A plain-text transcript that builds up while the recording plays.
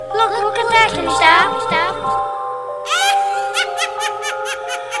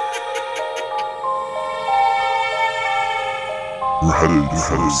headed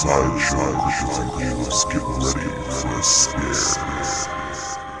for the Sideshow because the youths get ready for a scare.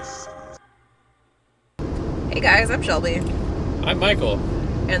 Hey guys, I'm Shelby. I'm Michael.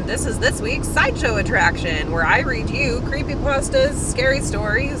 And this is this week's Sideshow attraction, where I read you creepypastas, scary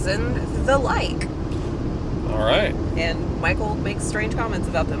stories, and the like. Alright. And Michael makes strange comments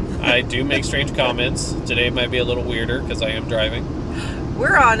about them. I do make strange comments. Today might be a little weirder because I am driving.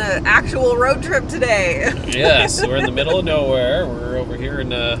 We're on an actual road trip today. Yes, we're in the middle of nowhere. We're over here in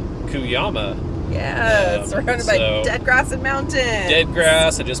Kuyama. Yeah, surrounded by dead grass and mountains. Dead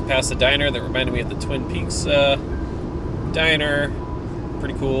grass. I just passed a diner that reminded me of the Twin Peaks diner.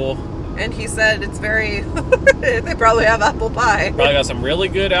 Pretty cool. And he said it's very... they probably have apple pie. Probably got some really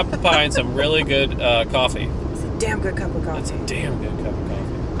good apple pie and some really good coffee. It's a damn good cup of coffee. It's a damn good cup of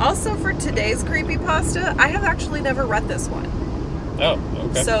coffee. Also, for today's creepypasta, I have actually never read this one. Oh,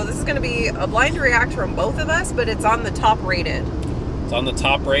 okay. So this is going to be a blind react from both of us, but it's on the top rated. It's on the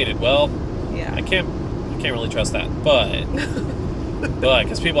top rated. Well, yeah. I can't really trust that, but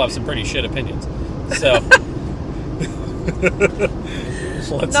because people have some pretty shit opinions. So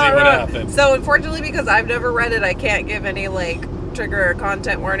let's see what happens. So unfortunately, because I've never read it, I can't give any trigger or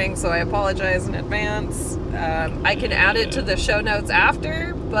content warning, so I apologize in advance. I can add it to the show notes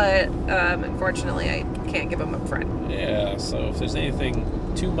after, but unfortunately I can't give them up front. Yeah, so if there's anything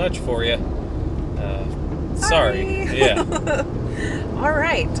too much for you, sorry. Yeah. All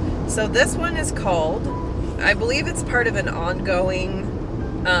right. So this one is called, I believe it's part of an ongoing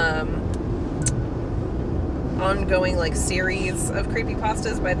series of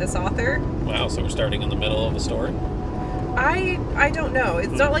creepypastas by this author. Wow, so we're starting in the middle of a story? I don't know.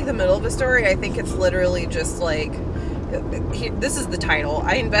 It's not like the middle of a story. I think it's literally just this is the title.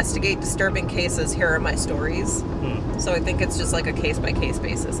 I investigate disturbing cases. Here are my stories. So I think it's just like a case-by-case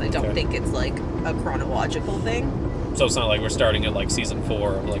basis. I don't think it's like a chronological thing. So it's not like we're starting at season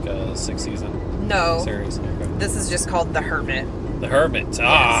 4 of a 6-season series? Okay. This is just called The Hermit. The Hermit. Yes.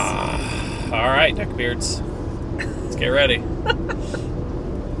 Ah! Alright, neckbeards. Let's get ready.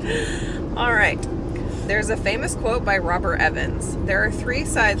 Alright. There's a famous quote by Robert Evans. There are 3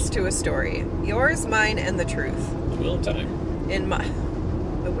 sides to a story. Yours, mine, and the truth. The Wheel of Time.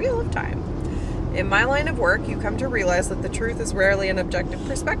 The Wheel of Time. In my line of work, you come to realize that the truth is rarely an objective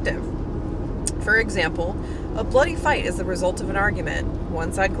perspective. For example, a bloody fight is the result of an argument.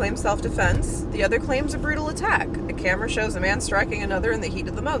 One side claims self-defense, the other claims a brutal attack. A camera shows a man striking another in the heat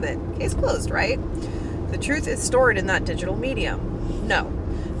of the moment. Case closed, right? The truth is stored in that digital medium. No.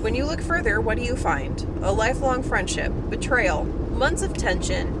 When you look further, what do you find? A lifelong friendship, betrayal, months of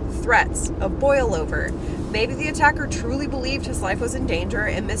tension, threats, a boil-over. Maybe the attacker truly believed his life was in danger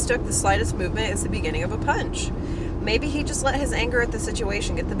and mistook the slightest movement as the beginning of a punch. Maybe he just let his anger at the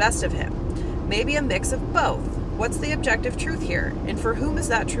situation get the best of him. Maybe a mix of both. What's the objective truth here? And for whom is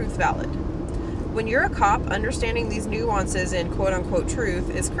that truth valid? When you're a cop, understanding these nuances in quote-unquote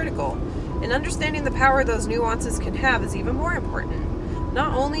truth is critical. And understanding the power those nuances can have is even more important.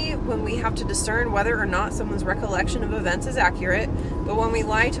 Not only when we have to discern whether or not someone's recollection of events is accurate, but when we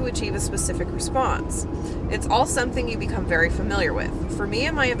lie to achieve a specific response. It's all something you become very familiar with. For me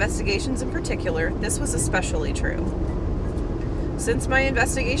and my investigations in particular, this was especially true. Since my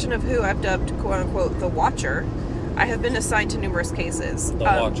investigation of who I've dubbed quote-unquote the Watcher, I have been assigned to numerous cases. The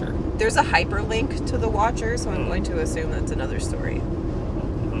Watcher. There's a hyperlink to the Watcher, so I'm going to assume that's another story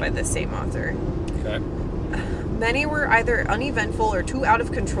by the same author. Okay. Many were either uneventful or too out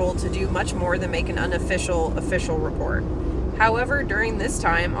of control to do much more than make an official report. However, during this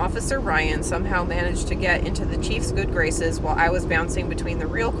time, Officer Ryan somehow managed to get into the chief's good graces while I was bouncing between the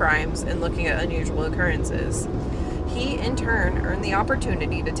real crimes and looking at unusual occurrences. He, in turn, earned the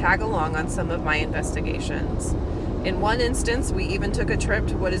opportunity to tag along on some of my investigations. In one instance, we even took a trip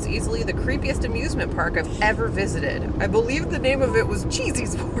to what is easily the creepiest amusement park I've ever visited. I believe the name of it was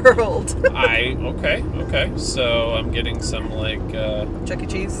Cheesy's World. Okay. So I'm getting some Chuck E.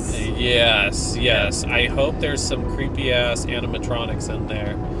 Cheese? Yes. I hope there's some creepy-ass animatronics in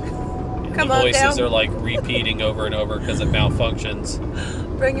there. And Come the on voices down. are repeating over and over because it malfunctions.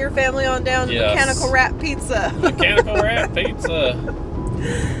 Bring your family on down to Mechanical Rat Pizza. Mechanical Rat Pizza.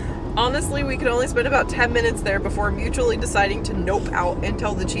 Honestly, we could only spend about 10 minutes there before mutually deciding to nope out and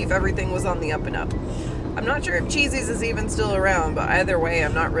tell the chief everything was on the up and up. I'm not sure if Cheesy's is even still around, but either way,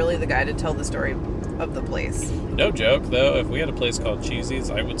 I'm not really the guy to tell the story of the place. No joke, though. If we had a place called Cheesy's,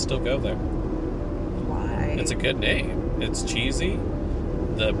 I would still go there. Why? It's a good name. It's cheesy.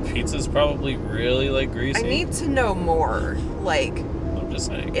 The pizza's probably really greasy. I need to know more. just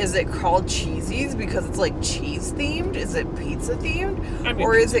saying. Is it called Cheesies because it's like cheese themed? Is it pizza themed? I mean,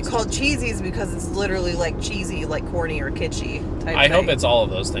 or is it called Cheesies because it's literally like cheesy, like corny or kitschy type I thing? hope it's all of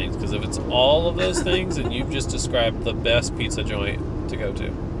those things, because if it's all of those things, then you've just described the best pizza joint to go to.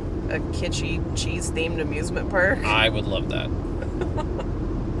 A kitschy, cheese themed amusement park? I would love that.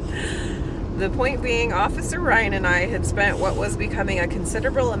 The point being, Officer Ryan and I had spent what was becoming a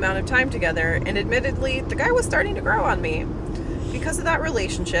considerable amount of time together, and admittedly, the guy was starting to grow on me. Because of that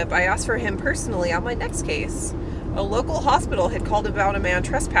relationship, I asked for him personally on my next case. A local hospital had called about a man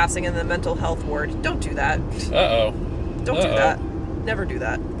trespassing in the mental health ward. Don't do that. Uh-oh. Don't do that. Never do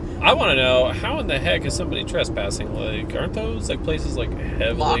that. I want to know, how in the heck is somebody trespassing? Like, aren't those like places like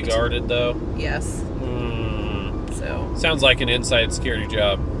heavily Locked. guarded though? Yes. So Sounds like an inside security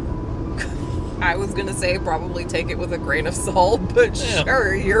job. I was gonna say probably take it with a grain of salt, but Yeah.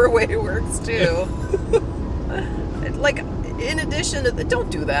 sure, your way works too. Like, in addition to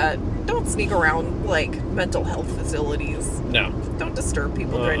don't do that. Don't sneak around like mental health facilities. No. Don't disturb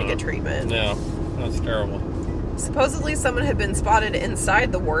people trying to get treatment. No. That's terrible. Supposedly, someone had been spotted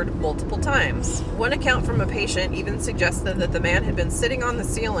inside the ward multiple times. One account from a patient even suggested that the man had been sitting on the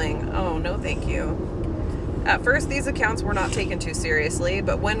ceiling. Oh, no thank you. At first, these accounts were not taken too seriously,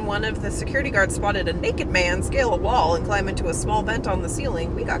 but when one of the security guards spotted a naked man scale a wall and climb into a small vent on the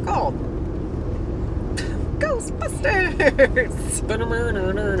ceiling, we got called. Ghostbusters!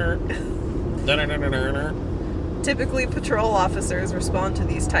 Typically, patrol officers respond to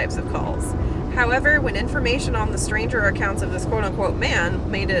these types of calls. However, when information on the stranger accounts of this quote-unquote man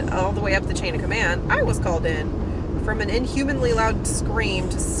made it all the way up the chain of command, I was called in. From an inhumanly loud scream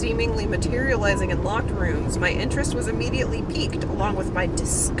to seemingly materializing in locked rooms, my interest was immediately piqued, along with my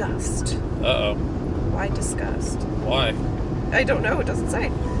disgust. Uh-oh. Why disgust? Why? I don't know, it doesn't say.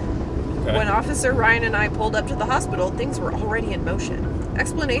 Okay. When Officer Ryan and I pulled up to the hospital, things were already in motion.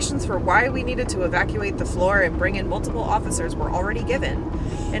 Explanations for why we needed to evacuate the floor and bring in multiple officers were already given.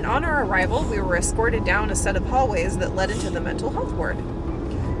 And on our arrival, we were escorted down a set of hallways that led into the mental health ward.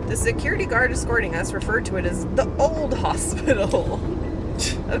 The security guard escorting us referred to it as the old hospital.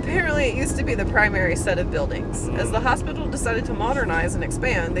 Apparently, it used to be the primary set of buildings. As the hospital decided to modernize and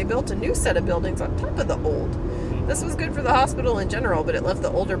expand, they built a new set of buildings on top of the old. This was good for the hospital in general, but it left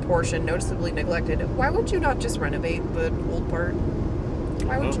the older portion noticeably neglected. Why would you not just renovate the old part?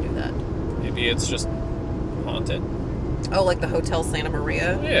 Why would you do that? Maybe it's just haunted. Oh, like the Hotel Santa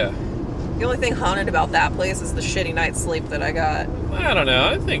Maria? Yeah. The only thing haunted about that place is the shitty night's sleep that I got. I don't know.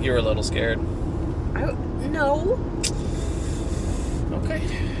 I think you were a little scared. No. Okay.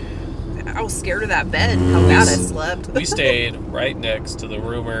 I was scared of that bed, how bad I slept. We stayed right next to the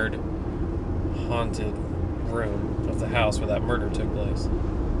rumored haunted room of the house where that murder took place.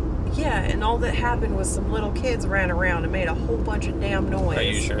 Yeah, and all that happened was some little kids ran around and made a whole bunch of damn noise. Are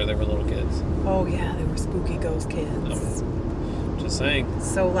you sure they were little kids? Oh yeah, they were spooky ghost kids. Just saying.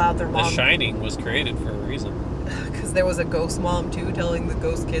 So loud their The mom... Shining was created for a reason. Because there was a ghost mom too telling the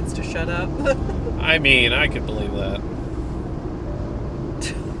ghost kids to shut up. I mean, I could believe that.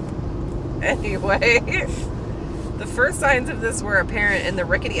 Anyway, the first signs of this were apparent in the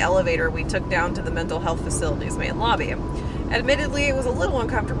rickety elevator we took down to the mental health facility's main lobby. Admittedly, it was a little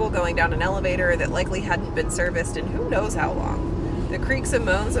uncomfortable going down an elevator that likely hadn't been serviced in who knows how long. The creaks and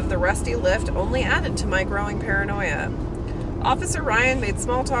moans of the rusty lift only added to my growing paranoia. Officer Ryan made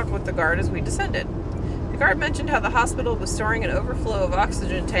small talk with the guard as we descended. The guard mentioned how the hospital was storing an overflow of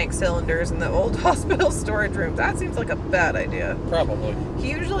oxygen tank cylinders in the old hospital storage room. That seems like a bad idea. Probably.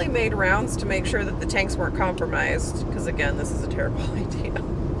 He usually made rounds to make sure that the tanks weren't compromised, because again, this is a terrible idea.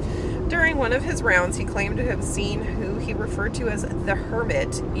 During one of his rounds, he claimed to have seen who he referred to as the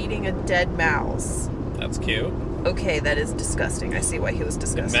Hermit eating a dead mouse. That's cute. Okay, that is disgusting. I see why he was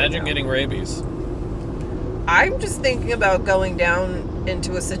disgusted. Imagine now. getting rabies. I'm just thinking about going down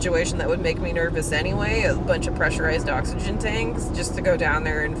into a situation that would make me nervous anyway, a bunch of pressurized oxygen tanks, just to go down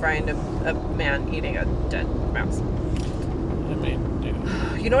there and find a man eating a dead mouse. I mean,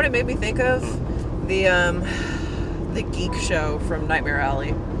 dude. You know what it made me think of? The Geek Show from Nightmare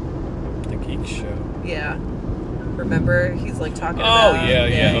Alley. The Geek Show. Yeah. Remember? He's like talking about... Oh,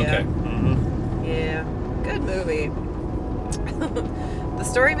 yeah, okay. Mm-hmm. Yeah. Good movie. The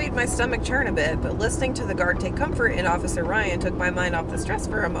story made my stomach churn a bit, but listening to the guard take comfort in Officer Ryan took my mind off the stress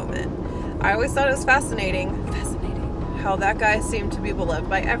for a moment. I always thought it was fascinating, how that guy seemed to be beloved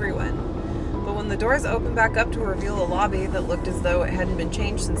by everyone. But when the doors opened back up to reveal a lobby that looked as though it hadn't been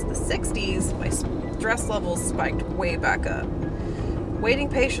changed since the 60s, my stress levels spiked way back up. Waiting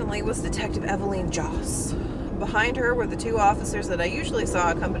patiently was Detective Eveline Joss. Behind her were the two officers that I usually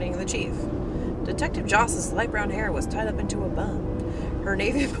saw accompanying the chief. Detective Joss's light brown hair was tied up into a bun. Her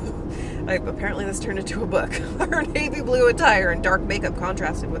navy blue... apparently this turned into a book. Her navy blue attire and dark makeup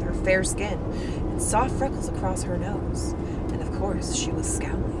contrasted with her fair skin and soft freckles across her nose. And of course, she was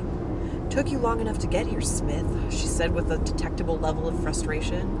scowling. "Took you long enough to get here, Smith," she said with a detectable level of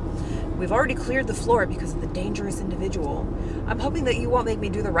frustration. "We've already cleared the floor because of the dangerous individual. I'm hoping that you won't make me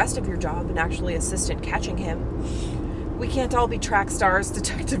do the rest of your job and actually assist in catching him." "We can't all be track stars,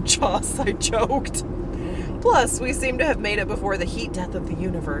 Detective Joss," I joked. "Plus, we seem to have made it before the heat death of the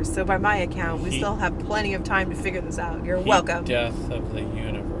universe, so by my account, we still have plenty of time to figure this out. You're welcome." Heat death of the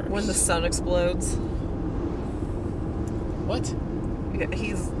universe. When the sun explodes. What? Yeah,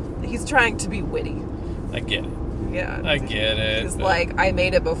 he's trying to be witty. I get it. Yeah. I get it. He's like, I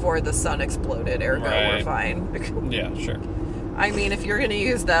made it before the sun exploded, ergo we're fine. Yeah, sure. I mean, if you're going to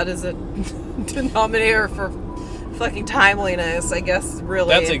use that as a denominator for fucking timeliness, I guess really.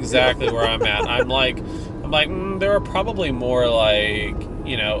 That's exactly where I'm at. I'm like, there are probably more like,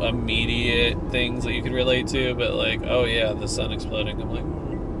 immediate things that you could relate to, but like, oh yeah, the sun exploding. I'm like,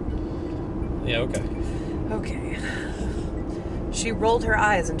 yeah, okay. Okay. She rolled her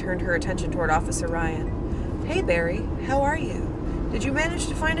eyes and turned her attention toward Officer Ryan. "Hey, Barry, how are you? Did you manage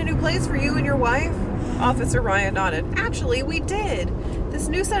to find a new place for you and your wife?" Officer Ryan nodded. "Actually, we did. This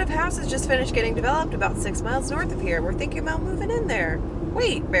new set of houses just finished getting developed about 6 miles north of here. We're thinking about moving in there."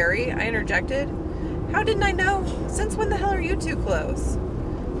 "Wait, Barry," I interjected. "How didn't I know? Since when the hell are you two close?"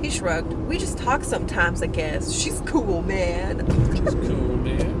 He shrugged. "We just talk sometimes, I guess. She's cool, man." She's cool,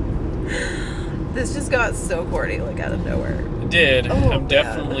 man. This just got so corny, like out of nowhere. It did. Oh, I'm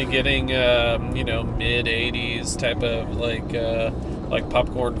definitely getting, mid 80s type of like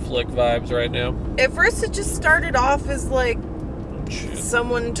popcorn flick vibes right now. At first, it just started off as like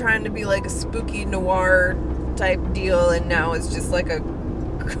someone trying to be like a spooky noir type deal, and now it's just like a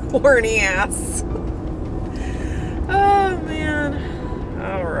corny ass. Oh man.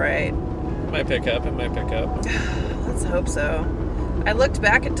 All right. It might pick up. Let's hope so. I looked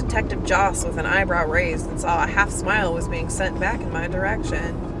back at Detective Joss with an eyebrow raised and saw a half smile was being sent back in my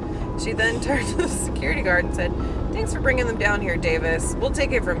direction. She then turned to the security guard and said, "Thanks for bringing them down here, Davis. We'll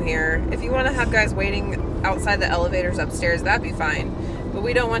take it from here. If you want to have guys waiting outside the elevators upstairs, that'd be fine. But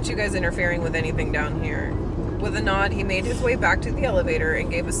we don't want you guys interfering with anything down here." With a nod, he made his way back to the elevator and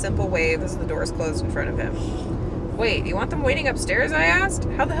gave a simple wave as the doors closed in front of him. "Wait, you want them waiting upstairs?" I asked.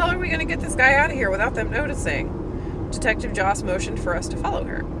 "How the hell are we going to get this guy out of here without them noticing?" Detective Joss motioned for us to follow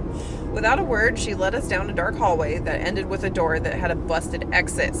her. Without a word, she led us down a dark hallway that ended with a door that had a busted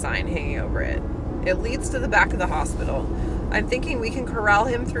exit sign hanging over it. "It leads to the back of the hospital. I'm thinking we can corral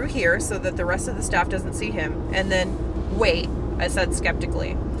him through here so that the rest of the staff doesn't see him. And then, wait," I said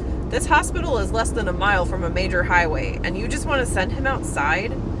skeptically. "This hospital is less than a mile from a major highway, and you just want to send him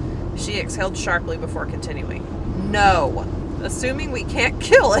outside?" She exhaled sharply before continuing. "No. Assuming we can't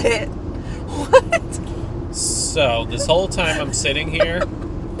kill it." What? So, this whole time I'm sitting here,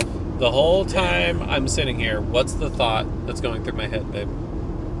 what's the thought that's going through my head, babe?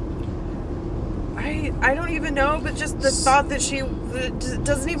 I don't even know, but just the thought that she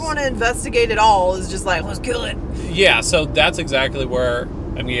doesn't even want to investigate at all is just like, let's kill it. Yeah, so that's exactly where,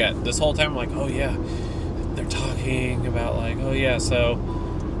 this whole time I'm like, oh yeah, they're talking about like, oh yeah, so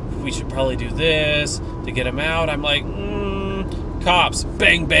we should probably do this to get him out. I'm like, cops,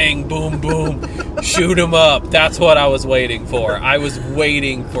 bang, bang, boom, boom, shoot him up. That's what I was waiting for. I was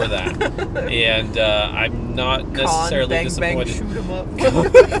waiting for that. And I'm not necessarily bang, disappointed. Bang, shoot him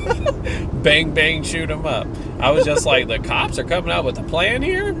up. Bang, bang, shoot him up. I was just like, the cops are coming out with a plan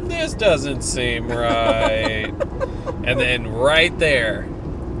here? This doesn't seem right. And then right there,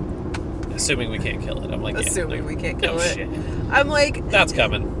 assuming we can't kill it. I'm like, assuming we can't kill it. Shit. I'm like, that's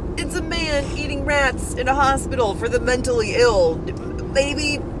coming. It's a man eating rats in a hospital for the mentally ill.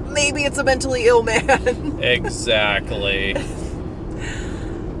 Maybe it's a mentally ill man. Exactly.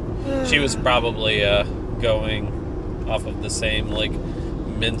 She was probably going off of the same like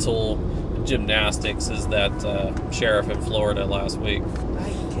mental gymnastics as that sheriff in Florida last week.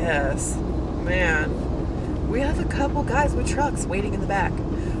 I guess. Man, we have a couple guys with trucks waiting in the back.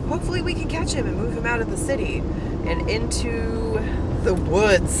 Hopefully we can catch him and move him out of the city and into the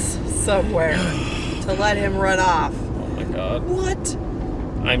woods somewhere to let him run off. Oh my god. What?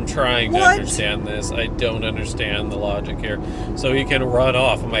 I'm trying to understand this. I don't understand the logic here. So he can run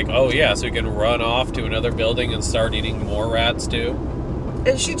off. I'm like, oh yeah, so he can run off to another building and start eating more rats too?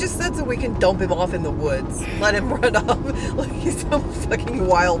 And she just said so we can dump him off in the woods. Let him run off like he's some fucking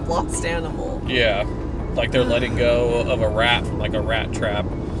wild lost animal. Yeah. Like they're letting go of a rat from like a rat trap.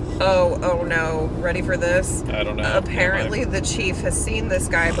 Oh no. Ready for this? I don't know. Apparently the chief has seen this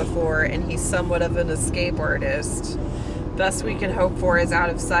guy before and he's somewhat of an escape artist. Best we can hope for is out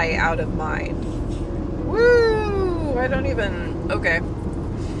of sight, out of mind. Woo! Okay.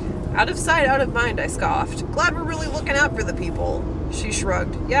 Out of sight, out of mind, I scoffed. Glad we're really looking out for the people. She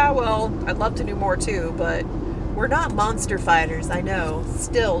shrugged. Yeah, well, I'd love to do more too, but we're not monster fighters, I know.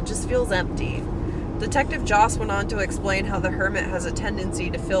 Still, just feels empty. Detective Joss went on to explain how the Hermit has a tendency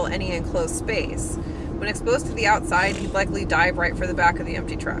to fill any enclosed space. When exposed to the outside, he'd likely dive right for the back of the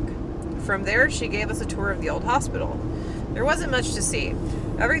empty truck. From there, she gave us a tour of the old hospital. There wasn't much to see.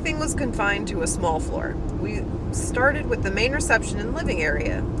 Everything was confined to a small floor. We started with the main reception and living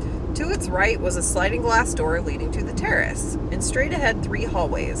area. To its right was a sliding glass door leading to the terrace, and straight ahead 3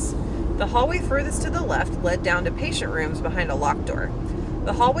 hallways. The hallway furthest to the left led down to patient rooms behind a locked door.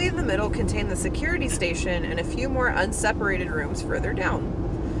 The hallway in the middle contained the security station and a few more unseparated rooms further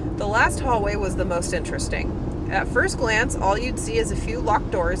down. The last hallway was the most interesting. At first glance, all you'd see is a few locked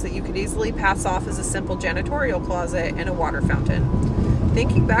doors that you could easily pass off as a simple janitorial closet and a water fountain.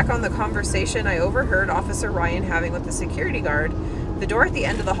 Thinking back on the conversation I overheard Officer Ryan having with the security guard, the door at the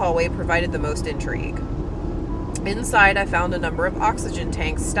end of the hallway provided the most intrigue. Inside, I found a number of oxygen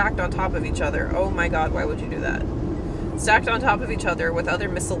tanks stacked on top of each other. Oh my god, why would you do that? Stacked on top of each other with other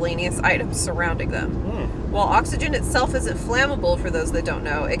miscellaneous items surrounding them. While oxygen itself isn't flammable, for those that don't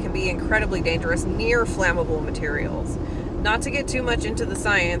know, it can be incredibly dangerous near flammable materials. Not to get too much into the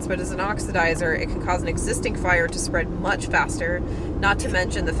science, but as an oxidizer, it can cause an existing fire to spread much faster, not to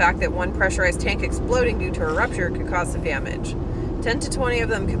mention the fact that one pressurized tank exploding due to a rupture could cause some damage. 10 to 20 of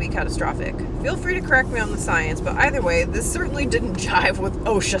them could be catastrophic. Feel free to correct me on the science, but either way, this certainly didn't jive with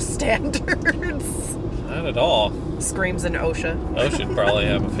OSHA standards. Not at all. Screams in OSHA. OSHA'd probably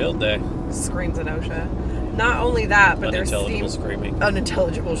have a field day. Screams in OSHA. Not only that, but Unintelligible screaming.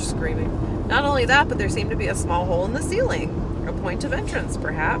 Unintelligible screaming. Not only that, but there seemed to be a small hole in the ceiling. A point of entrance,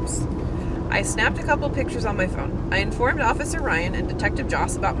 perhaps. I snapped a couple pictures on my phone. I informed Officer Ryan and Detective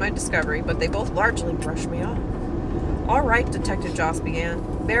Joss about my discovery, but they both largely brushed me off. All right, Detective Joss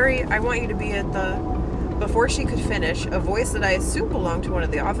began. Barry, I want you to be at the... Before she could finish, a voice that I assumed belonged to one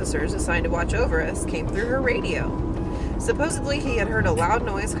of the officers assigned to watch over us came through her radio. Supposedly, he had heard a loud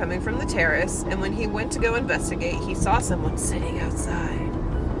noise coming from the terrace, and when he went to go investigate, he saw someone sitting outside.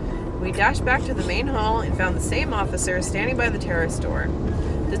 We dashed back to the main hall and found the same officer standing by the terrace door.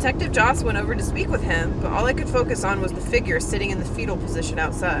 Detective Joss went over to speak with him, but all I could focus on was the figure sitting in the fetal position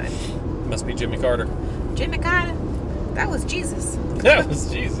outside. Must be Jimmy Carter. Jimmy Carter? That was Jesus. That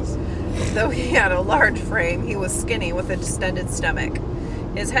was Jesus. Though he had a large frame, he was skinny with a distended stomach.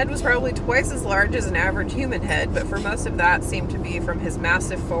 His head was probably twice as large as an average human head, but for most of that seemed to be from his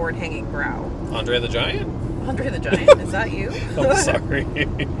massive forward-hanging brow. Andre the Giant? Andre the Giant, is that you? I'm sorry.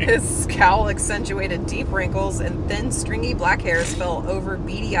 His scowl accentuated deep wrinkles, and thin, stringy black hairs fell over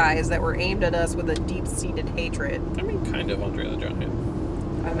beady eyes that were aimed at us with a deep-seated hatred. I mean, kind of Andre the Giant.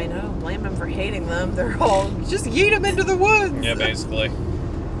 I mean, I don't blame him for hating them. They're all, just yeet him into the woods! Yeah, basically.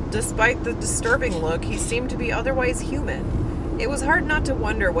 Despite the disturbing look, he seemed to be otherwise human. It was hard not to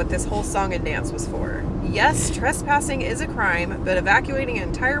wonder what this whole song and dance was for. Yes, trespassing is a crime, but evacuating an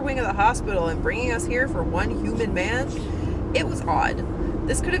entire wing of the hospital and bringing us here for one human man? It was odd.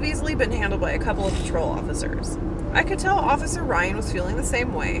 This could have easily been handled by a couple of patrol officers. I could tell Officer Ryan was feeling the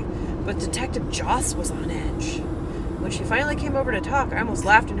same way, but Detective Joss was on edge. When she finally came over to talk, I almost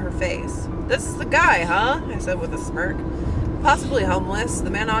laughed in her face. "This is the guy, huh?" I said with a smirk. "Possibly homeless.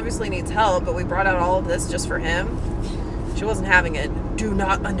 The man obviously needs help, but we brought out all of this just for him." She wasn't having it. "Do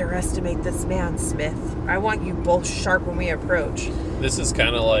not underestimate this man, Smith. I want you both sharp when we approach." This is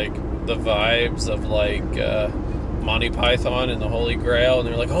kind of like the vibes of like Monty Python and the Holy Grail, and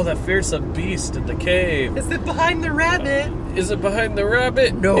they're like, "Oh, that fearsome beast in the cave. Is it behind the rabbit? Is it behind the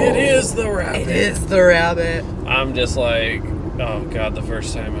rabbit? No. It is the rabbit. It is the rabbit. I'm just like, oh god, the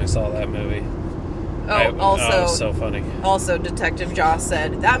first time I saw that movie. Oh, it was so funny. Also, Detective Joss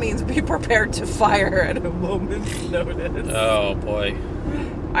said, "That means be prepared to fire at a moment's notice." Oh boy.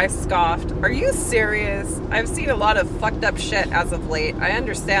 I scoffed. "Are you serious? I've seen a lot of fucked up shit as of late. I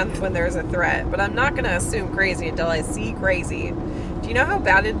understand when there's a threat, but I'm not going to assume crazy until I see crazy. Do you know how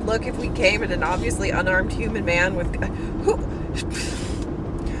bad it'd look if we came at an obviously unarmed human man with...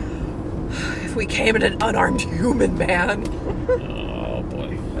 If we came at an unarmed human man?" Oh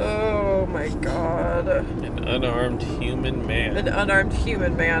boy. Oh my god. An unarmed human man. An unarmed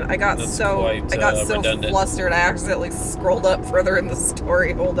human man. I got That's so redundant. flustered I accidentally scrolled up further in the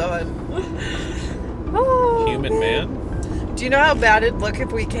story. Hold on. Oh, Human man? Do you know how bad it'd look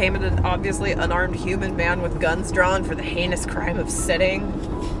if we came at an obviously unarmed human man with guns drawn for the heinous crime of sitting?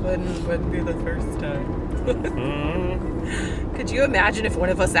 Wouldn't be the first time. Could you imagine if one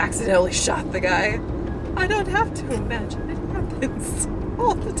of us accidentally shot the guy? I don't have to imagine. It happens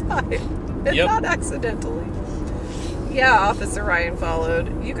all the time. And not accidentally. Yeah, Officer Ryan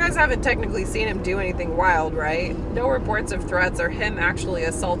followed. You guys haven't technically seen him do anything wild, right? No reports of threats or him actually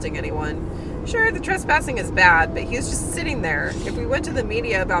assaulting anyone. Sure, the trespassing is bad, but he's just sitting there. If we went to the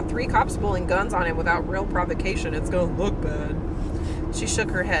media about 3 cops pulling guns on him without real provocation, it's gonna look bad. She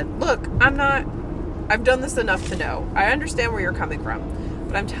shook her head. Look, I've done this enough to know. I understand where you're coming from.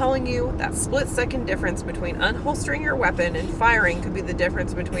 But I'm telling you, that split-second difference between unholstering your weapon and firing could be the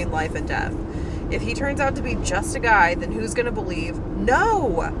difference between life and death. If he turns out to be just a guy, then who's gonna believe?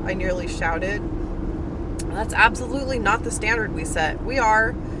 No! I nearly shouted. That's absolutely not the standard we set. We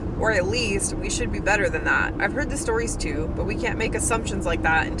are, or at least, we should be better than that. I've heard the stories too, but we can't make assumptions like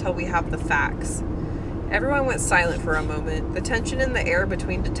that until we have the facts. Everyone went silent for a moment. The tension in the air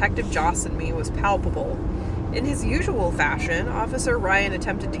between Detective Joss and me was palpable. In his usual fashion, Officer Ryan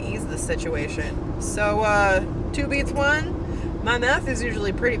attempted to ease the situation. So, 2 beats 1? My math is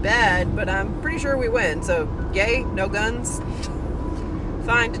usually pretty bad, but I'm pretty sure we win, so yay, no guns?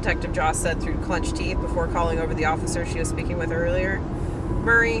 Fine, Detective Joss said through clenched teeth before calling over the officer she was speaking with earlier.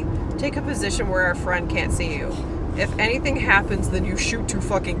 Murray, take a position where our friend can't see you. If anything happens, then you shoot to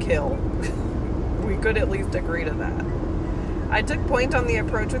fucking kill. We could at least agree to that. I took point on the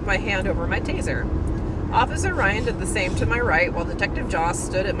approach with my hand over my taser. Officer Ryan did the same to my right, while Detective Joss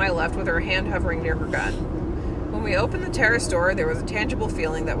stood at my left with her hand hovering near her gun. When we opened the terrace door, there was a tangible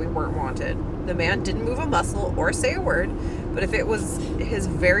feeling that we weren't wanted. The man didn't move a muscle or say a word, but if it was his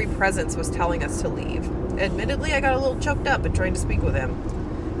very presence was telling us to leave. Admittedly, I got a little choked up in trying to speak with him.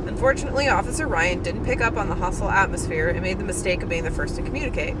 Unfortunately, Officer Ryan didn't pick up on the hostile atmosphere and made the mistake of being the first to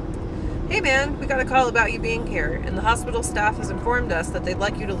communicate. Hey man, we got a call about you being here, and the hospital staff has informed us that they'd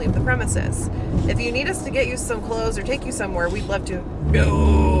like you to leave the premises. If you need us to get you some clothes or take you somewhere, we'd love to.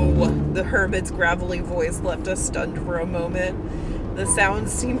 No! The Hermit's gravelly voice left us stunned for a moment. The sound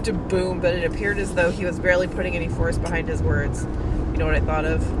seemed to boom, but it appeared as though he was barely putting any force behind his words. You know what I thought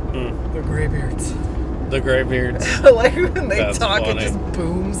of? The Greybeards. The Greybeards. Like when they That's talk, funny. it just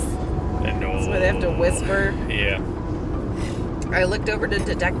booms. I know. That's why they have to whisper. Yeah. I looked over to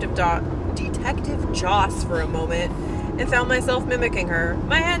Detective Joss for a moment and found myself mimicking her,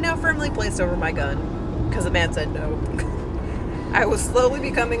 my hand now firmly placed over my gun, because the man said no. I was slowly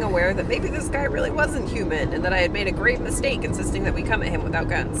becoming aware that maybe this guy really wasn't human and that I had made a great mistake insisting that we come at him without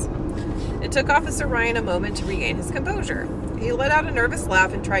guns. It took Officer Ryan a moment to regain his composure. He let out a nervous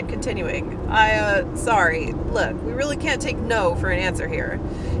laugh and tried continuing. Sorry. Look, we really can't take no for an answer here.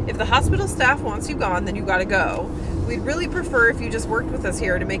 If the hospital staff wants you gone, then you gotta go. We'd really prefer if you just worked with us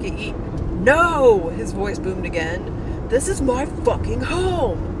here to make it No! His voice boomed again. This is my fucking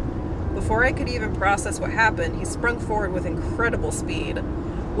home! Before I could even process what happened, he sprung forward with incredible speed.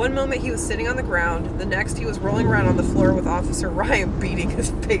 One moment he was sitting on the ground, the next he was rolling around on the floor with Officer Ryan beating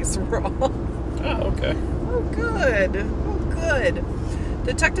his face raw. Oh, okay. Oh, good. Oh, good.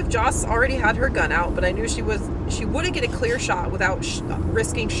 Detective Joss already had her gun out, but I knew she wouldn't get a clear shot without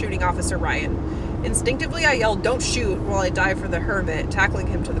risking shooting Officer Ryan. Instinctively, I yelled, "Don't shoot," while I dived for the Hermit, tackling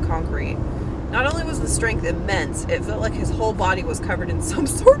him to the concrete. Not only was the strength immense, it felt like his whole body was covered in some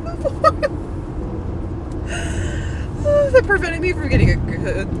sort of oil. That prevented me from getting a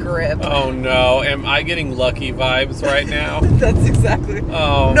good grip. Oh no, am I getting Lucky vibes right now? That's exactly.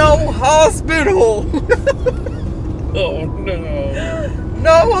 Oh. No hospital! Oh no.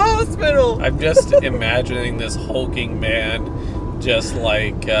 No hospital! I'm just imagining this hulking man just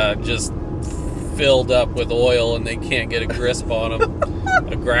filled up with oil and they can't get a grasp on him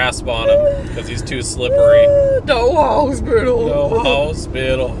because he's too slippery. No hospital! No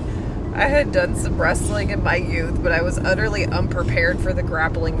hospital. I had done some wrestling in my youth, but I was utterly unprepared for the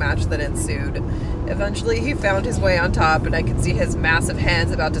grappling match that ensued. Eventually, he found his way on top, and I could see his massive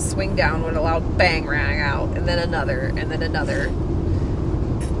hands about to swing down when a loud bang rang out, and then another, and then another.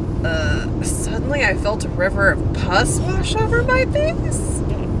 Suddenly I felt a river of pus wash over my face.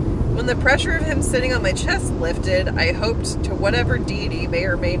 When the pressure of him sitting on my chest lifted, I hoped to whatever deity may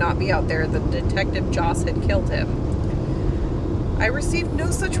or may not be out there that Detective Joss had killed him. I received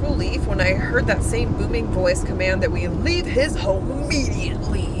no such relief when I heard that same booming voice command that we leave his home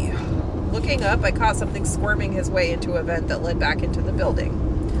immediately. Looking up, I caught something squirming his way into a vent that led back into the building.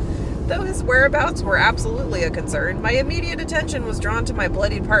 Though his whereabouts were absolutely a concern, my immediate attention was drawn to my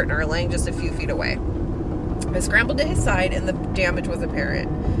bloodied partner laying just a few feet away. I scrambled to his side and the damage was apparent.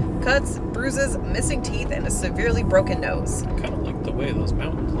 Cuts, bruises, missing teeth, and a severely broken nose. I kind of like the way those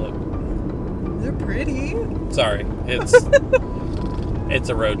mountains look. They're pretty. Sorry, it's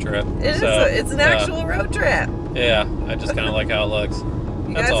a road trip. It's an actual road trip. Yeah, I just kind of like how it looks.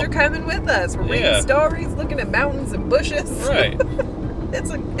 You That's guys all. are coming with us. We're Yeah. reading stories, looking at mountains and bushes. Right.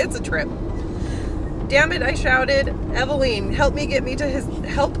 It's a trip. Damn it, I shouted. Eveline, help me get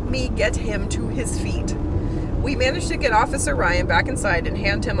him to his feet. We managed to get Officer Ryan back inside and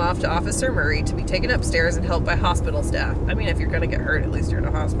hand him off to Officer Murray to be taken upstairs and helped by hospital staff. I mean, if you're going to get hurt, at least you're in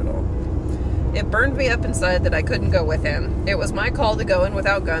a hospital. It burned me up inside that I couldn't go with him. It was my call to go in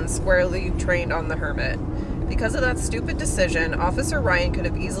without guns, squarely trained on the Hermit. Because of that stupid decision, Officer Ryan could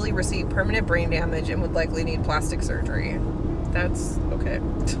have easily received permanent brain damage and would likely need plastic surgery. That's okay.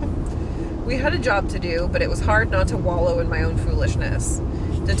 We had a job to do, but it was hard not to wallow in my own foolishness.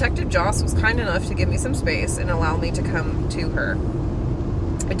 Detective Joss was kind enough to give me some space and allow me to come to her.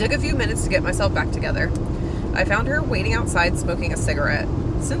 It took a few minutes to get myself back together. I found her waiting outside smoking a cigarette.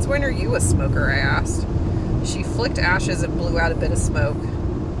 "Since when are you a smoker?" I asked. She flicked ashes and blew out a bit of smoke.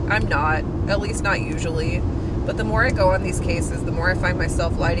 "I'm not, at least not usually. But the more I go on these cases, the more I find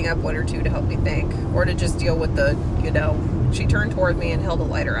myself lighting up one or two to help me think, or to just deal with the, She turned toward me and held a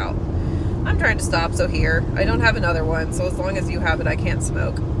lighter out. "I'm trying to stop, so here. I don't have another one, so as long as you have it, I can't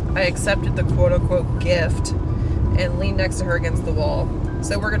smoke." I accepted the quote-unquote gift and leaned next to her against the wall.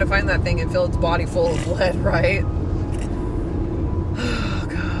 "So we're going to find that thing and fill its body full of lead, right?" Oh,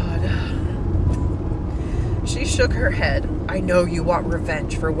 God. She shook her head. "I know you want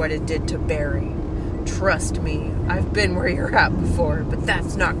revenge for what it did to Barry. Trust me, I've been where you're at before, but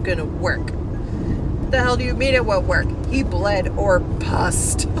that's not gonna work." "The hell do you mean it won't work? He bled or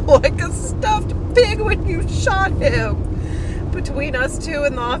pussed like a stuffed pig when you shot him. Between us two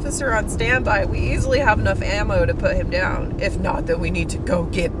and the officer on standby, we easily have enough ammo to put him down. If not, then we need to go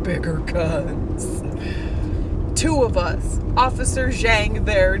get bigger guns. 2 of us. Officer Zhang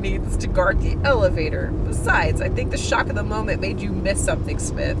there needs to guard the elevator. Besides, I think the shock of the moment made you miss something,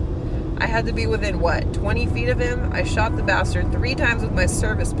 Smith. I had to be within, 20 feet of him? I shot the bastard 3 times with my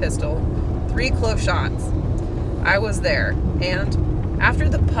service pistol. 3 close shots. I was there. And after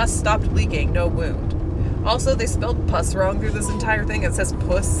the pus stopped leaking, no wound. Also, they spelled pus wrong through this entire thing. It says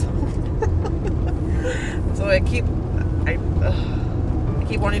puss. So I keep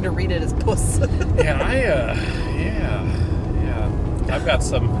wanting to read it as puss. Yeah, I've got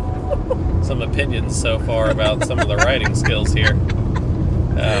some opinions so far about some of the writing skills here.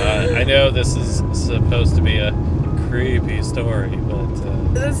 I know this is supposed to be a creepy story,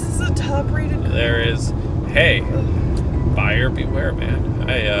 but this is a top-rated. There is, hey, buyer beware, man.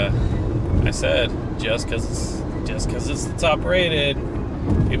 I said just because it's the top-rated,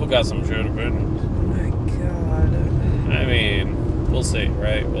 people got some shit opinions. Oh my God. I mean, we'll see,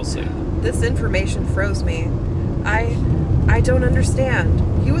 right? We'll see. This information froze me. I don't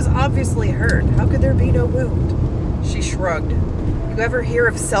understand. He was obviously hurt. How could there be no wound? She shrugged. You ever hear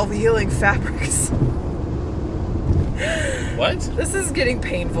of self-healing fabrics? What? This is getting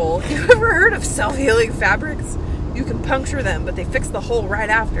painful. You ever heard of self-healing fabrics? You can puncture them, but they fix the hole right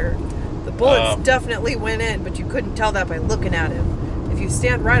after. The bullets definitely went in, but you couldn't tell that by looking at him. If you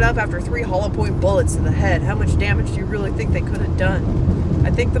stand right up after 3 hollow point bullets to the head, how much damage do you really think they could have done?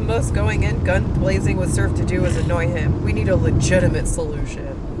 I think the most going in, gun blazing would serve to do is annoy him. We need a legitimate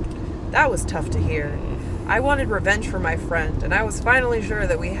solution. That was tough to hear. I wanted revenge for my friend, and I was finally sure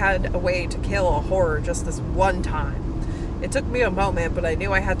that we had a way to kill a horror just this one time. It took me a moment, but I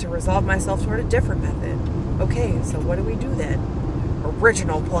knew I had to resolve myself toward a different method. Okay, so what do we do then?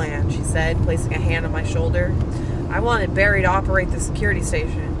 Original plan, she said, placing a hand on my shoulder. I wanted Barry to operate the security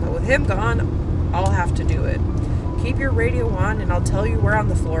station, but with him gone, I'll have to do it. Keep your radio on, and I'll tell you where on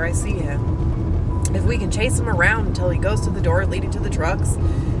the floor I see him. If we can chase him around until he goes to the door leading to the trucks,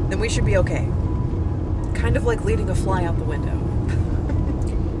 then we should be okay. Kind of like leading a fly out the window.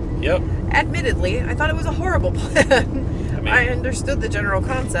 Yep. Admittedly, I thought it was a horrible plan. I understood the general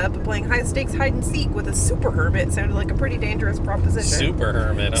concept, but playing high-stakes hide-and-seek with a super hermit sounded like a pretty dangerous proposition. Super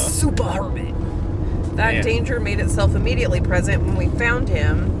hermit, huh? Super hermit. That danger made itself immediately present when we found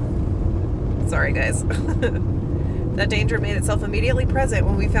him. Sorry, guys. That danger made itself immediately present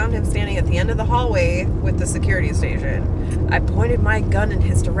when we found him standing at the end of the hallway with the security station. I pointed my gun in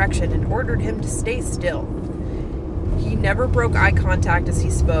his direction and ordered him to stay still. He never broke eye contact as he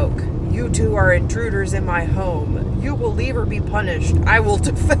spoke. You 2 are intruders in my home. You will leave or be punished. I will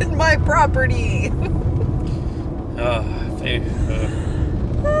defend my property.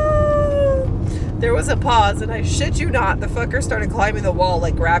 There was a pause, and I shit you not, the fucker started climbing the wall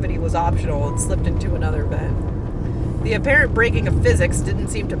like gravity was optional and slipped into another vent. The apparent breaking of physics didn't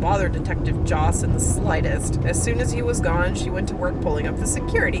seem to bother Detective Joss in the slightest. As soon as he was gone, she went to work pulling up the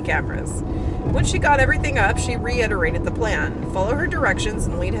security cameras. When she got everything up, she reiterated the plan. Follow her directions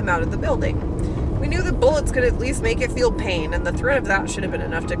and lead him out of the building. We knew the bullets could at least make it feel pain, and the threat of that should have been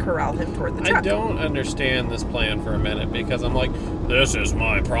enough to corral him toward the truck. I don't understand this plan for a minute, because I'm like, this is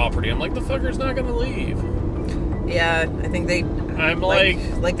my property. I'm like, the fucker's not going to leave. Yeah, I think they... I'm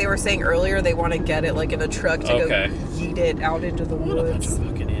like they were saying earlier, they want to get it like in a truck to go Okay. yeet it out into the What a bunch woods. of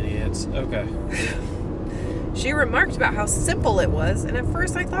fucking idiots. Okay. She remarked about how simple it was, and at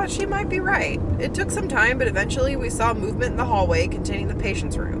first I thought she might be right. It took some time, but eventually we saw movement in the hallway containing the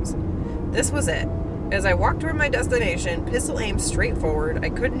patient's rooms. This was it. As I walked toward my destination, pistol aimed straight forward, I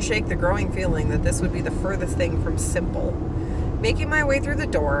couldn't shake the growing feeling that this would be the furthest thing from simple. Making my way through the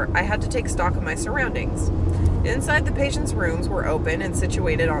door, I had to take stock of my surroundings. Inside, the patient's rooms were open and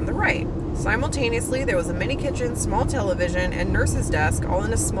situated on the right. Simultaneously, there was a mini kitchen, small television, and nurse's desk all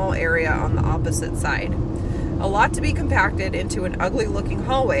in a small area on the opposite side. A lot to be compacted into an ugly-looking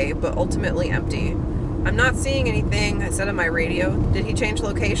hallway, but ultimately empty. I'm not seeing anything, I said on my radio. Did he change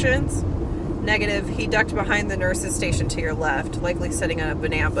locations? Negative. He ducked behind the nurse's station to your left, likely setting up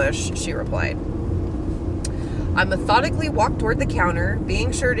an ambush, she replied. I methodically walked toward the counter,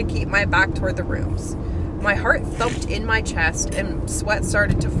 being sure to keep my back toward the rooms. My heart thumped in my chest and sweat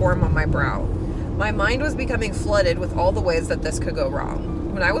started to form on my brow. My mind was becoming flooded with all the ways that this could go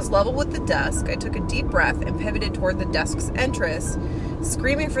wrong. When I was level with the desk, I took a deep breath and pivoted toward the desk's entrance,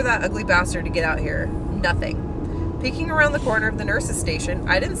 screaming for that ugly bastard to get out here. Nothing. Peeking around the corner of the nurse's station,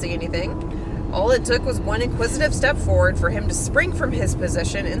 I didn't see anything. All it took was one inquisitive step forward for him to spring from his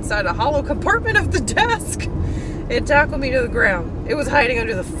position inside a hollow compartment of the desk. It tackled me to the ground. It was hiding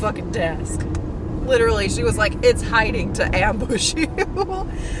under the fucking desk. Literally, she was like, it's hiding to ambush you.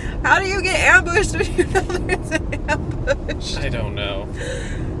 How do you get ambushed when you know there's an ambush? I don't know.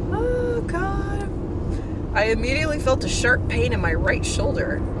 Oh, God. I immediately felt a sharp pain in my right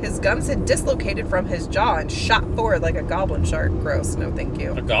shoulder. His gums had dislocated from his jaw and shot forward like a goblin shark. Gross. No, thank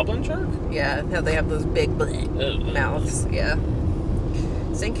you. A goblin shark? Yeah, how they have those big mouths. Yeah.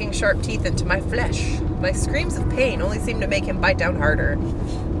 Sinking sharp teeth into my flesh. My screams of pain only seemed to make him bite down harder.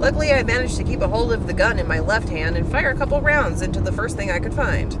 Luckily, I managed to keep a hold of the gun in my left hand and fire a couple rounds into the first thing I could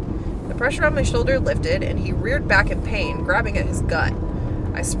find. The pressure on my shoulder lifted, and he reared back in pain, grabbing at his gut.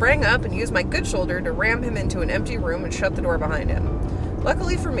 I sprang up and used my good shoulder to ram him into an empty room and shut the door behind him.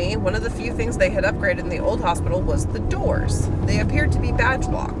 Luckily for me, one of the few things they had upgraded in the old hospital was the doors. They appeared to be badge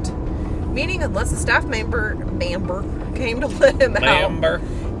locked, meaning unless a staff member came to let him out,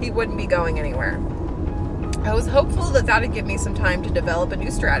 he wouldn't be going anywhere. I was hopeful that that'd give me some time to develop a new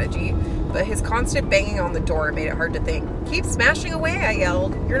strategy, but his constant banging on the door made it hard to think. Keep smashing away, I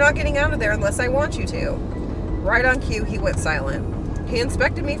yelled. You're not getting out of there unless I want you to. Right on cue, he went silent. He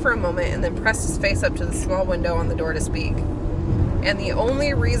inspected me for a moment and then pressed his face up to the small window on the door to speak. And the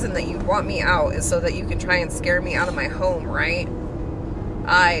only reason that you want me out is so that you can try and scare me out of my home, right?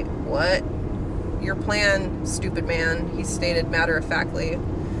 What? Your plan, stupid man, he stated matter-of-factly.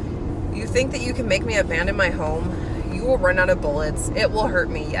 You think that you can make me abandon my home? You will run out of bullets. It will hurt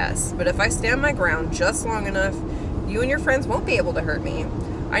me, yes. But if I stand my ground just long enough, you and your friends won't be able to hurt me.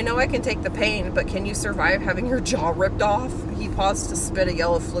 I know I can take the pain, but can you survive having your jaw ripped off? He paused to spit a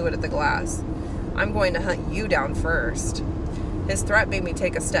yellow fluid at the glass. I'm going to hunt you down first. His threat made me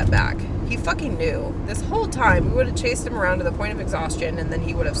take a step back. He fucking knew. This whole time, we would have chased him around to the point of exhaustion, and then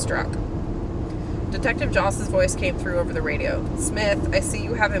he would have struck. Detective Joss's voice came through over the radio. Smith, I see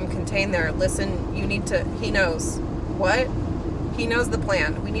you have him contained there. Listen, you need to... He knows. What? He knows the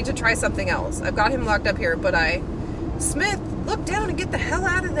plan. We need to try something else. I've got him locked up here, but Smith, look down and get the hell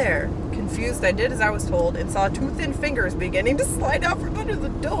out of there. Confused, I did as I was told and saw two thin fingers beginning to slide out from under the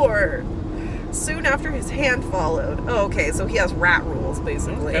door. Soon after, his hand followed. Oh, okay, so he has rat rules,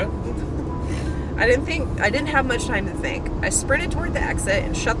 basically. Okay. I didn't have much time to think. I sprinted toward the exit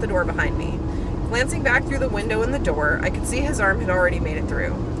and shut the door behind me. Glancing back through the window in the door, I could see his arm had already made it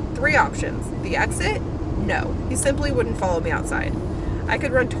through. 3 options. The exit? No. He simply wouldn't follow me outside. I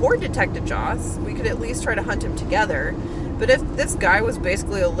could run toward Detective Joss. We could at least try to hunt him together. But if this guy was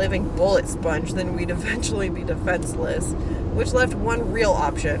basically a living bullet sponge, then we'd eventually be defenseless. Which left one real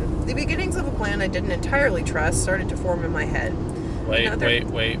option. The beginnings of a plan I didn't entirely trust started to form in my head. Wait.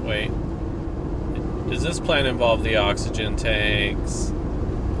 Does this plan involve the oxygen tanks?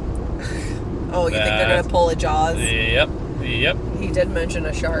 Oh, you think they're going to pull a Jaws? Yep. He did mention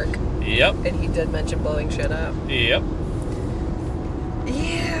a shark. Yep. And he did mention blowing shit up. Yep.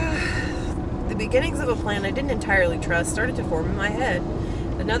 Yeah. The beginnings of a plan I didn't entirely trust started to form in my head.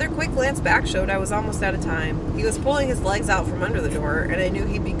 Another quick glance back showed I was almost out of time. He was pulling his legs out from under the door, and I knew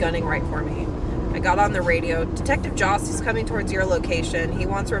he'd be gunning right for me. I got on the radio. Detective Joss is coming towards your location. He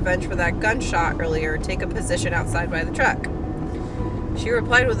wants revenge for that gunshot earlier. Take a position outside by the truck. She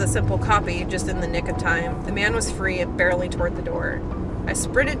replied with a simple copy, just in the nick of time. The man was free and barely toward the door. I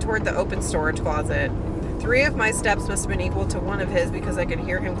sprinted toward the open storage closet. 3 of my steps must have been equal to 1 of his because I could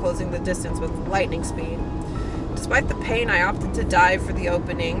hear him closing the distance with lightning speed. Despite the pain, I opted to dive for the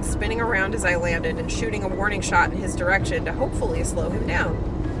opening, spinning around as I landed and shooting a warning shot in his direction to hopefully slow him down.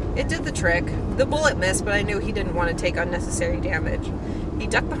 It did the trick. The bullet missed, but I knew he didn't want to take unnecessary damage. He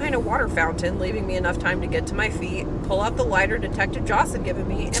ducked behind a water fountain, leaving me enough time to get to my feet, pull out the lighter Detective Joss had given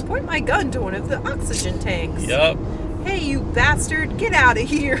me, and point my gun to one of the oxygen tanks. Yup. Hey, you bastard, get out of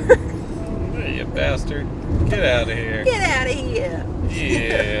here. Hey, you bastard. Get out of here. Get out of here.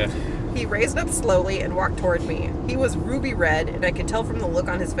 Yeah. He raised up slowly and walked toward me. He was ruby red, and I could tell from the look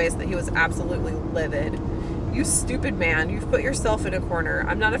on his face that he was absolutely livid. You stupid man, you've put yourself in a corner.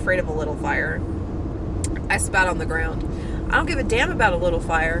 I'm not afraid of a little fire. I spat on the ground. I don't give a damn about a little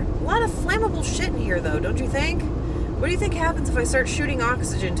fire. A lot of flammable shit in here, though, don't you think? What do you think happens if I start shooting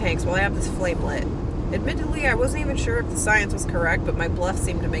oxygen tanks while I have this flame lit? Admittedly, I wasn't even sure if the science was correct, but my bluff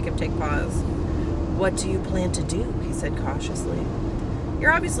seemed to make him take pause. What do you plan to do? He said cautiously.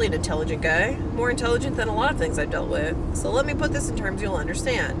 You're obviously an intelligent guy, more intelligent than a lot of things I've dealt with. So let me put this in terms you'll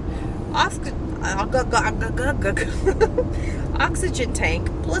understand. Oxygen tank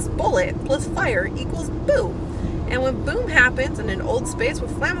plus bullet plus fire equals boom. And when boom happens in an old space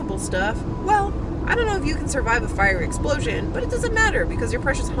with flammable stuff, well, I don't know if you can survive a fiery explosion, but it doesn't matter because your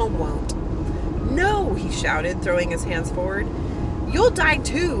precious home won't. No, he shouted, throwing his hands forward. You'll die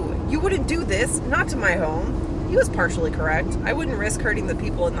too. You wouldn't do this, not to my home. He was partially correct. I wouldn't risk hurting the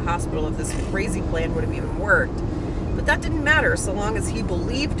people in the hospital if this crazy plan would have even worked. But that didn't matter so long as he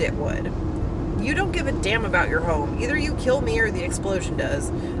believed it would. You don't give a damn about your home. Either you kill me or the explosion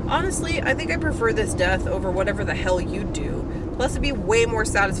does. Honestly, I think I prefer this death over whatever the hell you do. Plus, it'd be way more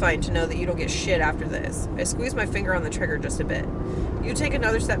satisfying to know that you don't get shit after this. I squeezed my finger on the trigger just a bit. You take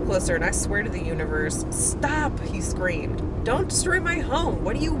another step closer and I swear to the universe. Stop, he screamed. Don't destroy my home.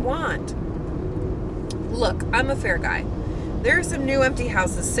 What do you want? Look, I'm a fair guy. There are some new empty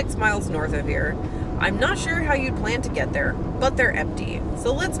houses 6 miles north of here. I'm not sure how you'd plan to get there, but they're empty.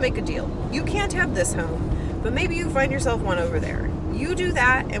 So let's make a deal. You can't have this home, but maybe you find yourself one over there. You do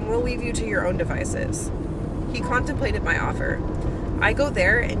that, and we'll leave you to your own devices. He contemplated my offer. I go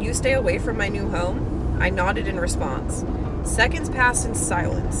there, and you stay away from my new home? I nodded in response. Seconds passed in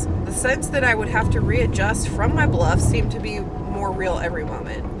silence. The sense that I would have to readjust from my bluff seemed to be more real every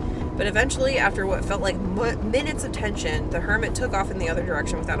moment. But eventually, after what felt like minutes of tension, the Hermit took off in the other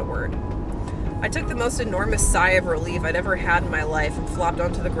direction without a word. I took the most enormous sigh of relief I'd ever had in my life and flopped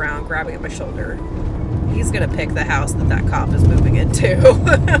onto the ground, grabbing at my shoulder. He's gonna pick the house that cop is moving into.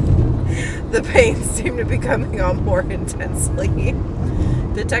 The pain seemed to be coming on more intensely.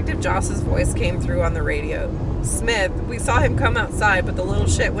 Detective Joss's voice came through on the radio. Smith, we saw him come outside, but the little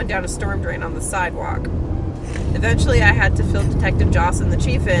shit went down a storm drain on the sidewalk. Eventually, I had to fill Detective Joss and the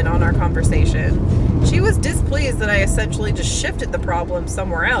chief in on our conversation. She was displeased that I essentially just shifted the problem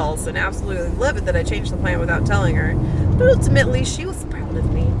somewhere else and absolutely livid that I changed the plan without telling her. But ultimately, she was proud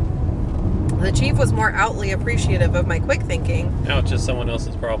of me. The chief was more outwardly appreciative of my quick thinking. Now it's just someone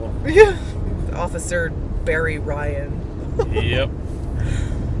else's problem. Officer Barry Ryan. Yep.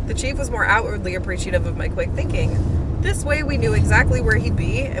 The chief was more outwardly appreciative of my quick thinking. This way we knew exactly where he'd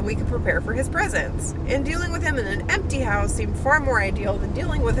be and we could prepare for his presence. And dealing with him in an empty house seemed far more ideal than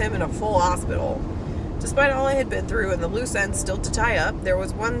dealing with him in a full hospital. Despite all I had been through and the loose ends still to tie up, there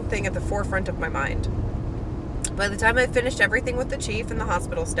was one thing at the forefront of my mind. By the time I finished everything with the chief and the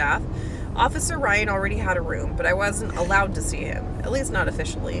hospital staff, Officer Ryan already had a room, but I wasn't allowed to see him, at least not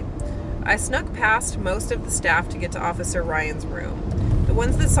officially. I snuck past most of the staff to get to Officer Ryan's room. The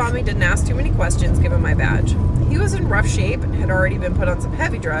ones that saw me didn't ask too many questions given my badge. He was in rough shape and had already been put on some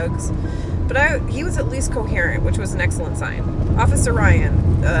heavy drugs, but he was at least coherent, which was an excellent sign. Officer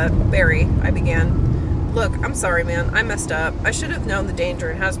Ryan, Barry, I began. Look, I'm sorry, man. I messed up. I should have known the danger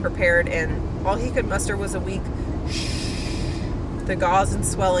and had us prepared, and all he could muster was a weak The gauze and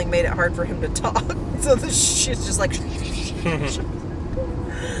swelling made it hard for him to talk. So the shit's just like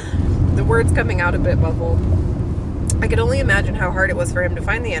the words coming out a bit muffled. I could only imagine how hard it was for him to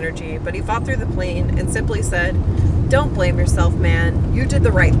find the energy, but he fought through the pain and simply said, "Don't blame yourself, man. You did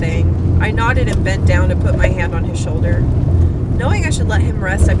the right thing." I nodded and bent down and put my hand on his shoulder. Knowing I should let him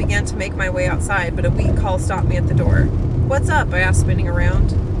rest, I began to make my way outside, but a weak call stopped me at the door. "What's up?" I asked, spinning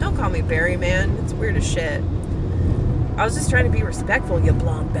around. "Don't call me Barry, man. It's weird as shit." "I was just trying to be respectful, you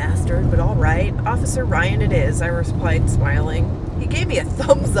blonde bastard, but all right. Officer Ryan it is," I replied, smiling. He gave me a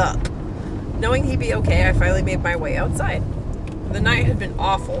thumbs up. Knowing he'd be okay, I finally made my way outside. The night had been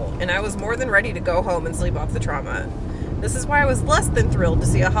awful, and I was more than ready to go home and sleep off the trauma. This is why I was less than thrilled to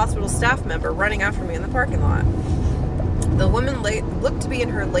see a hospital staff member running after me in the parking lot. The woman looked to be in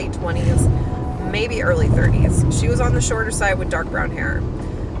her late 20s, maybe early 30s. She was on the shorter side with dark brown hair.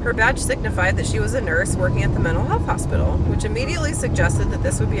 Her badge signified that she was a nurse working at the mental health hospital, which immediately suggested that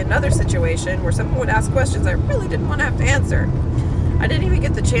this would be another situation where someone would ask questions I really didn't want to have to answer. I didn't even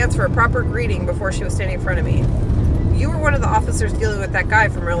get the chance for a proper greeting before she was standing in front of me. "You were one of the officers dealing with that guy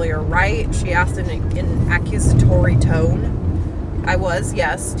from earlier, right?" she asked in an accusatory tone. I was,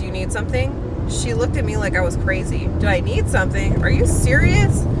 yes. "Do you need something?" She looked at me like I was crazy. "Did I need something? Are you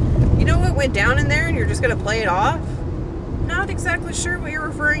serious? You know what went down in there and you're just going to play it off?" "Not exactly sure what you're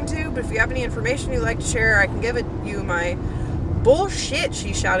referring to, but if you have any information you'd like to share, I can give it you." "My bullshit,"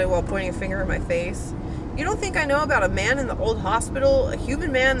 she shouted while pointing a finger at my face. "You don't think I know about a man in the old hospital? A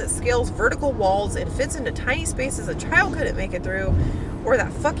human man that scales vertical walls and fits into tiny spaces a child couldn't make it through? Or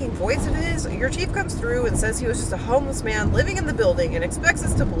that fucking voice of his? Your chief comes through and says he was just a homeless man living in the building and expects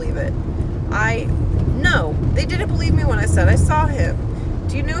us to believe it." No, they didn't believe me when I said I saw him.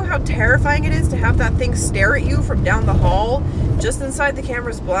 "Do you know how terrifying it is to have that thing stare at you from down the hall, just inside the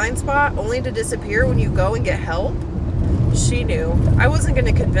camera's blind spot, only to disappear when you go and get help?" She knew. I wasn't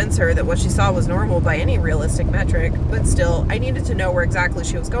going to convince her that what she saw was normal by any realistic metric, but still, I needed to know where exactly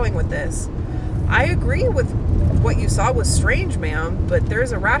she was going with this. "I agree with what you saw was strange, ma'am, but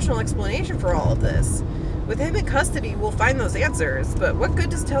there's a rational explanation for all of this. With him in custody, we'll find those answers, but what good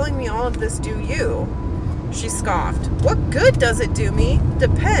does telling me all of this do you?" She scoffed. "What good does it do me?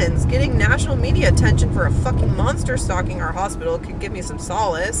 Depends. Getting national media attention for a fucking monster stalking our hospital could give me some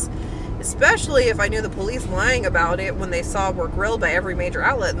solace. Especially if I knew the police lying about it when they saw we're grilled by every major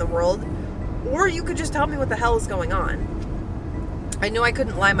outlet in the world. Or you could just tell me what the hell is going on." I knew I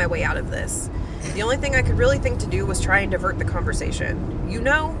couldn't lie my way out of this. The only thing I could really think to do was try and divert the conversation. "You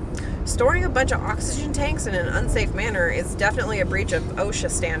know, storing a bunch of oxygen tanks in an unsafe manner is definitely a breach of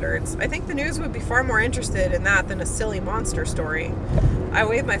OSHA standards. I think the news would be far more interested in that than a silly monster story." I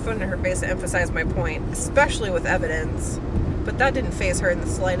waved my foot in her face to emphasize my point, especially with evidence. But that didn't faze her in the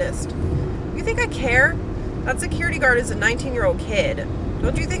slightest. "You think I care? That security guard is a 19-year-old kid.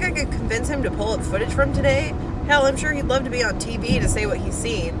 Don't you think I could convince him to pull up footage from today? Hell, I'm sure he'd love to be on TV to say what he's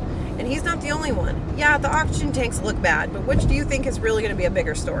seen. And he's not the only one. Yeah, the oxygen tanks look bad, but which do you think is really going to be a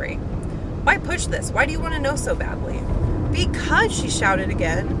bigger story? Why push this? Why do you want to know so badly?" "Because," she shouted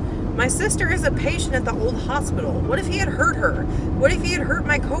again, "my sister is a patient at the old hospital. What if he had hurt her? What if he had hurt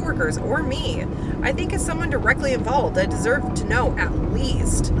my coworkers or me? I think as someone directly involved, I deserve to know at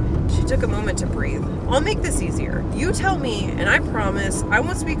least." She took a moment to breathe. "I'll make this easier. You tell me, and I promise I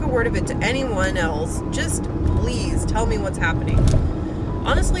won't speak a word of it to anyone else. Just please tell me what's happening."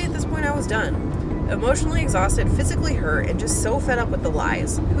 Honestly, at this point, I was done. Emotionally exhausted, physically hurt, and just so fed up with the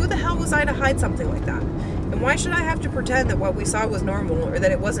lies. Who the hell was I to hide something like that? And why should I have to pretend that what we saw was normal or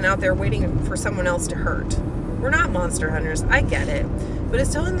that it wasn't out there waiting for someone else to hurt? We're not monster hunters, I get it. But is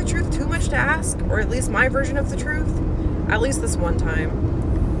telling the truth too much to ask? Or at least my version of the truth? At least this one time.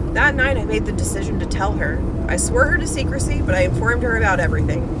 That night, I made the decision to tell her. I swore her to secrecy, but I informed her about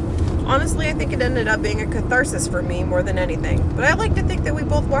everything. Honestly, I think it ended up being a catharsis for me more than anything, but I like to think that we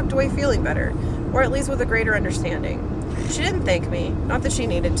both walked away feeling better, or at least with a greater understanding. She didn't thank me, not that she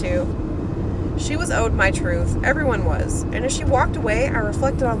needed to. She was owed my truth, everyone was, and as she walked away, I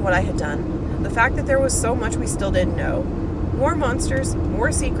reflected on what I had done. The fact that there was so much we still didn't know. More monsters,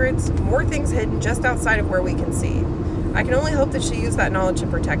 more secrets, more things hidden just outside of where we can see. I can only hope that she used that knowledge to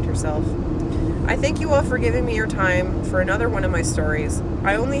protect herself. I thank you all for giving me your time for another one of my stories.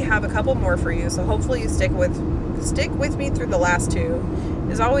 I only have a couple more for you, so hopefully you stick with me through the last two.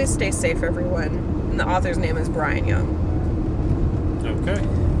 As always, stay safe, everyone. And the author's name is Brian Young. Okay.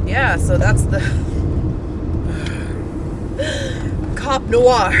 Yeah, so that's the cop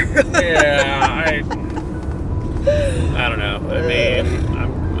noir. Yeah, I don't know.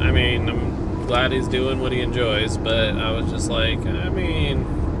 I'm glad he's doing what he enjoys, but I was just like, it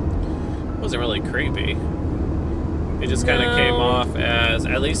wasn't really creepy. It just kind of came off as,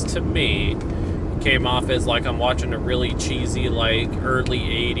 at least to me, came off as like I'm watching a really cheesy, like early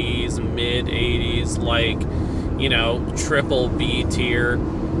 80s, mid 80s, like, triple B tier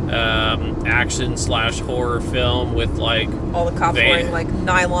action / horror film with like all the cops wearing like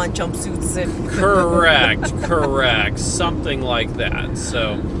nylon jumpsuits and correct, something like that.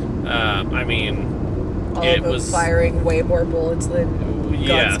 So all it of them was firing way more bullets than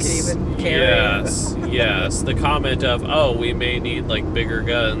guns can even carry. Yes. The comment of, "Oh, we may need like bigger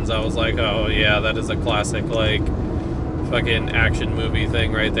guns," I was like, "Oh yeah, that is a classic like fucking action movie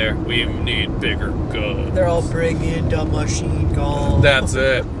thing right there. We need bigger guns. They're all bring in the machine gun. That's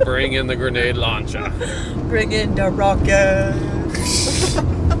it. Bring in the grenade launcher. Bring in the rocket.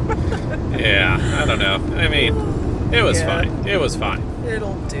 Yeah, I don't know. I mean, it was Yeah. fine. It was fine.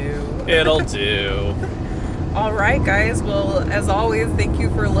 It'll do. It'll do. All right, guys. Well, as always, thank you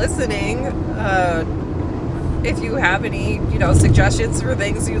for listening. If you have any, suggestions for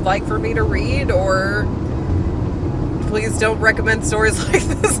things you'd like for me to read, or please don't recommend stories like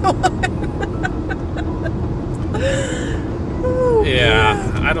this one. Yeah,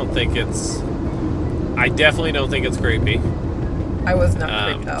 I definitely don't think it's creepy. I was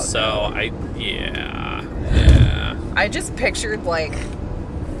not creeped out. So, yeah. I just pictured, like,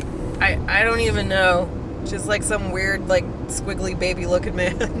 I don't even know. Just like some weird, like, squiggly baby looking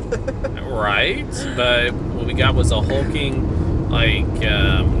man. Right? But what we got was a hulking, like,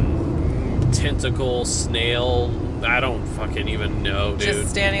 tentacle snail. I don't fucking even know, dude. Just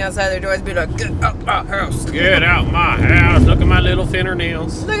standing outside their doors, be like, "Get out my house! Get out my house! Look at my little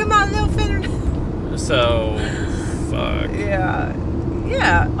fingernails." Look at my little fingernails!" So, fuck. Yeah.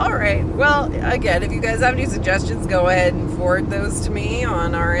 All right. Well, again, if you guys have any suggestions, go ahead and forward those to me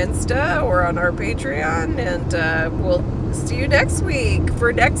on our Insta or on our Patreon, and we'll see you next week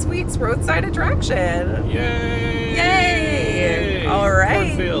for next week's roadside attraction. Yay! All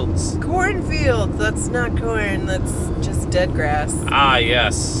right. Cornfields. That's not corn. That's just dead grass. Ah,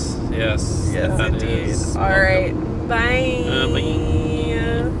 yes. Yes, that indeed. is. All right. Bye.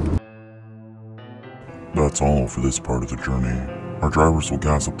 Bye. That's all for this part of the journey. Our drivers will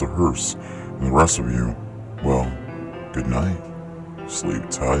gas up the hearse, and the rest of you, well, good night. Sleep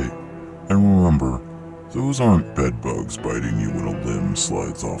tight. And remember, those aren't bed bugs biting you when a limb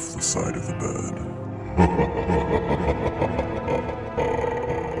slides off the side of the bed.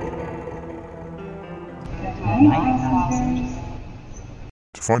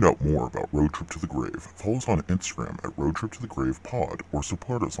 To find out more about Road Trip to the Grave, follow us on Instagram at Road Trip to the Grave Pod, or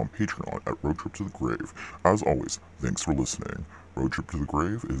support us on Patreon at Road Trip to the Grave. As always, thanks for listening. Road Trip to the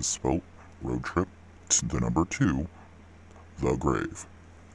Grave is spelled Road Trip, the number 2, the Grave.